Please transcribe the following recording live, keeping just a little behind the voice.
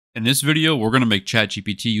In this video, we're going to make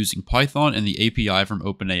ChatGPT using Python and the API from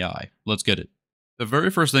OpenAI. Let's get it. The very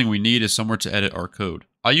first thing we need is somewhere to edit our code.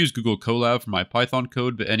 I use Google Colab for my Python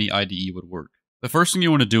code, but any IDE would work. The first thing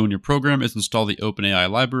you want to do in your program is install the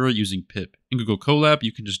OpenAI library using pip. In Google Colab,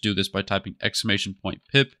 you can just do this by typing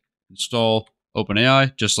 !pip install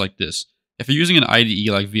OpenAI, just like this. If you're using an IDE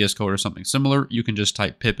like VS Code or something similar, you can just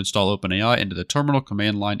type pip install OpenAI into the terminal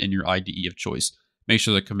command line in your IDE of choice. Make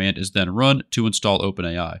sure the command is then run to install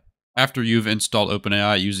OpenAI. After you've installed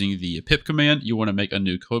OpenAI using the pip command, you want to make a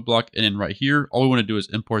new code block, and then right here, all we want to do is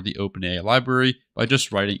import the OpenAI library by just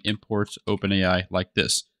writing import OpenAI like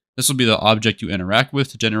this. This will be the object you interact with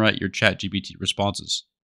to generate your ChatGPT responses.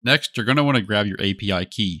 Next, you're going to want to grab your API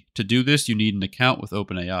key. To do this, you need an account with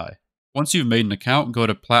OpenAI. Once you've made an account, go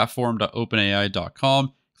to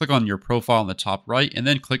platform.openai.com, click on your profile in the top right, and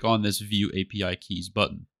then click on this View API Keys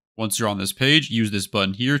button. Once you're on this page, use this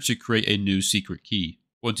button here to create a new secret key.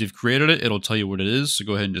 Once you've created it, it'll tell you what it is, so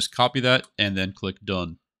go ahead and just copy that and then click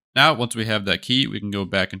Done. Now, once we have that key, we can go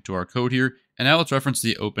back into our code here, and now let's reference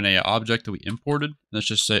the OpenAI object that we imported. Let's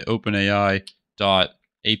just say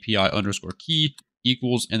OpenAI.API_key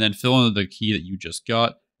equals, and then fill in the key that you just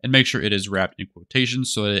got, and make sure it is wrapped in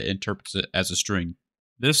quotations so that it interprets it as a string.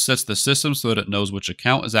 This sets the system so that it knows which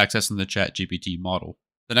account is accessing the ChatGPT model.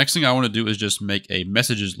 The next thing I want to do is just make a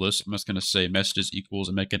messages list. I'm just going to say messages equals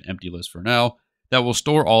and make an empty list for now. That will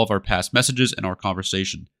store all of our past messages in our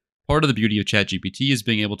conversation. Part of the beauty of ChatGPT is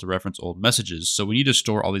being able to reference old messages, so we need to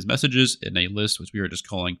store all these messages in a list which we are just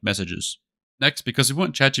calling messages. Next, because we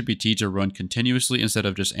want ChatGPT to run continuously instead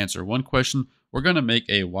of just answer one question, we're going to make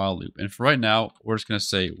a while loop. And for right now, we're just going to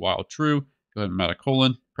say while true, go ahead and add a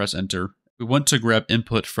colon, press enter. We want to grab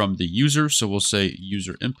input from the user, so we'll say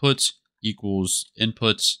user input equals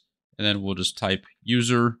input, and then we'll just type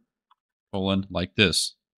user colon like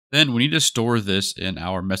this. Then we need to store this in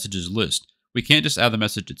our messages list. We can't just add the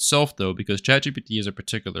message itself though, because ChatGPT has a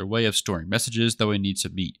particular way of storing messages that we need to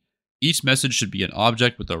meet. Each message should be an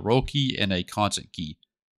object with a role key and a content key.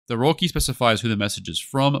 The role key specifies who the message is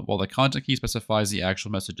from, while the content key specifies the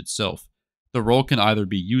actual message itself. The role can either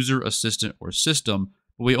be user, assistant, or system,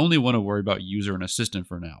 but we only want to worry about user and assistant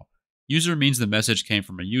for now. User means the message came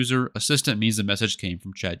from a user, assistant means the message came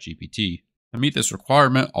from ChatGPT. To meet this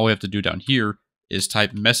requirement, all we have to do down here is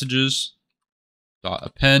type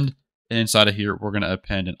messages.append, and inside of here, we're going to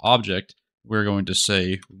append an object. We're going to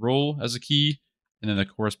say role as a key, and then the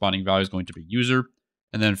corresponding value is going to be user.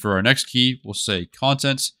 And then for our next key, we'll say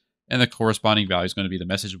content, and the corresponding value is going to be the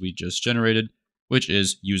message we just generated, which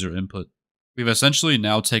is user input. We've essentially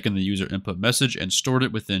now taken the user input message and stored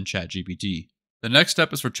it within ChatGPT. The next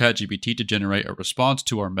step is for ChatGPT to generate a response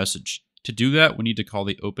to our message. To do that, we need to call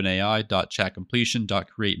the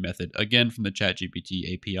OpenAI.ChatCompletion.create method, again from the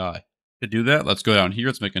ChatGPT API. To do that, let's go down here,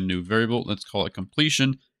 let's make a new variable, let's call it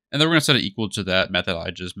completion, and then we're going to set it equal to that method I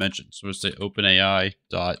just mentioned. So we'll say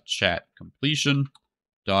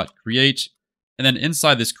OpenAI.ChatCompletion.create, and then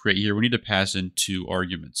inside this create here, we need to pass in two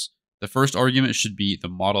arguments. The first argument should be the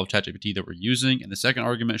model of ChatGPT that we're using, and the second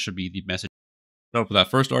argument should be the message. So for that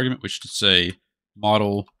first argument, we should say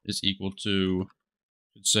model is equal to,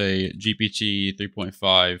 say GPT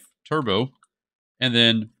 3.5 Turbo. And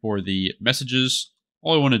then for the messages,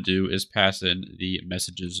 all I want to do is pass in the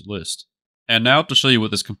messages list. And now to show you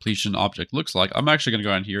what this completion object looks like, I'm actually going to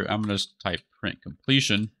go in here. I'm going to type print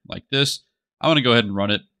completion like this. I'm going to go ahead and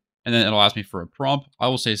run it. And then it'll ask me for a prompt. I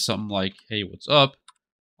will say something like, hey, what's up?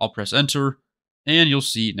 I'll press enter. And you'll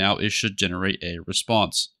see now it should generate a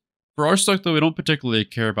response. For our stuff, though, we don't particularly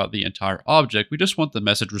care about the entire object. We just want the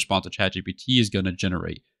message response that ChatGPT is going to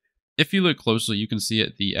generate. If you look closely, you can see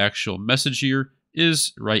it. The actual message here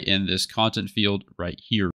is right in this content field right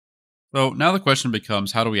here. So now the question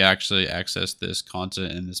becomes, how do we actually access this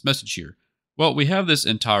content in this message here? Well, we have this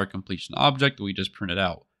entire completion object that we just printed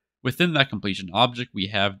out. Within that completion object, we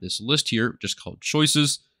have this list here, just called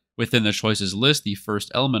choices. Within the choices list, the first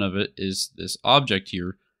element of it is this object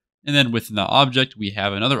here. And then within the object, we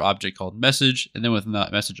have another object called message. And then within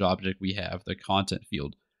that message object, we have the content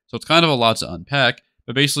field. So it's kind of a lot to unpack,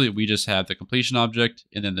 but basically we just have the completion object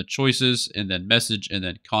and then the choices and then message and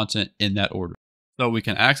then content in that order. So we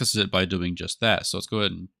can access it by doing just that. So let's go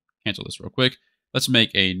ahead and cancel this real quick. Let's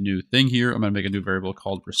make a new thing here. I'm going to make a new variable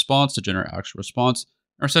called response to generate actual response,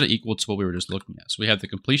 or set it equal to what we were just looking at. So we have the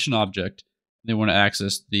completion object. And they want to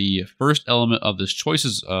access the first element of this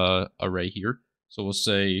choices array here. So we'll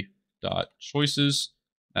say dot choices.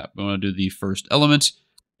 We want to do the first element.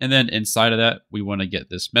 And then inside of that, we want to get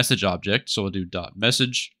this message object. So we'll do dot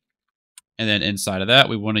message. And then inside of that,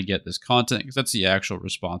 we want to get this content because that's the actual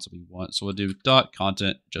response that we want. So we'll do dot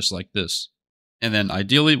content just like this. And then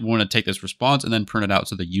ideally, we want to take this response and then print it out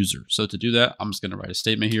to the user. So to do that, I'm just going to write a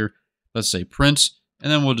statement here. Let's say print,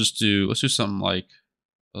 and then let's do something like,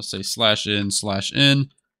 let's say /in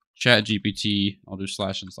ChatGPT. I'll do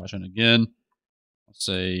 /in again. Let's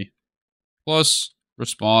say plus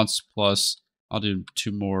response plus, I'll do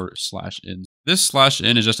 2 more /in. This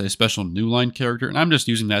 /in is just a special new line character, and I'm just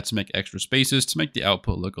using that to make extra spaces to make the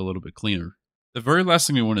output look a little bit cleaner. The very last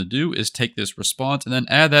thing we want to do is take this response and then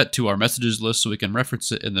add that to our messages list so we can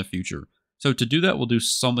reference it in the future. So to do that, we'll do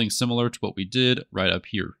something similar to what we did right up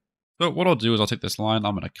here. So what I'll do is I'll take this line,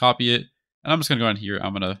 I'm going to copy it, and I'm just going to go in here,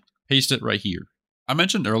 I'm going to paste it right here. I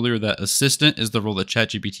mentioned earlier that assistant is the role that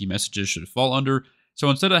ChatGPT messages should fall under. So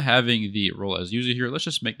instead of having the role as user here, let's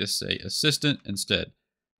just make this say assistant instead.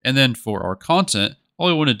 And then for our content, all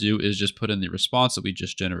we want to do is just put in the response that we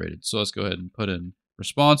just generated. So let's go ahead and put in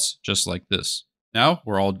response just like this. Now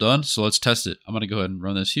we're all done. So let's test it. I'm going to go ahead and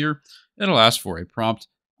run this here. It'll ask for a prompt.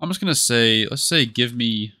 I'm just going to say, let's say, give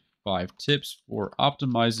me 5 tips for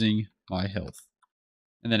optimizing my health.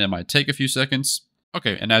 And then it might take a few seconds.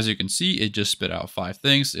 Okay, and as you can see, it just spit out 5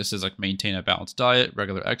 things. It says like maintain a balanced diet,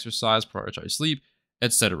 regular exercise, prioritize sleep,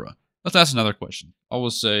 etc. Let's ask another question. I will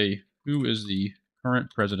say, who is the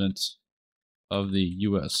current president of the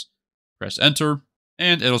US? Press enter,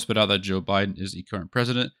 and it'll spit out that Joe Biden is the current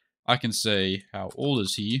president. I can say, how old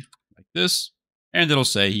is he? Like this, and it'll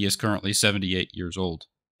say he is currently 78 years old.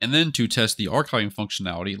 And then to test the archiving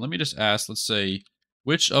functionality, let me just ask, let's say,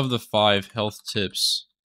 which of the 5 health tips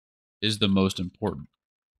is the most important?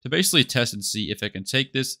 To basically test and see if it can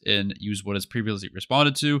take this and use what it's previously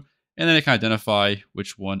responded to, and then it can identify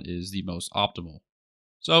which one is the most optimal.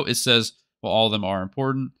 So it says, well, all of them are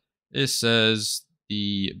important. It says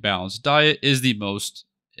the balanced diet is the most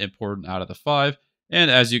important out of the 5. And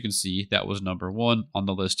as you can see, that was number 1 on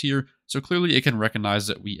the list here. So clearly it can recognize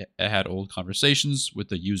that we had old conversations with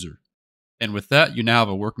the user. And with that, you now have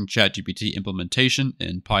a working ChatGPT implementation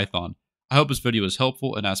in Python. I hope this video was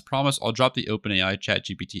helpful, and as promised, I'll drop the OpenAI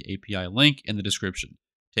ChatGPT API link in the description.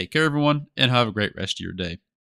 Take care, everyone, and have a great rest of your day.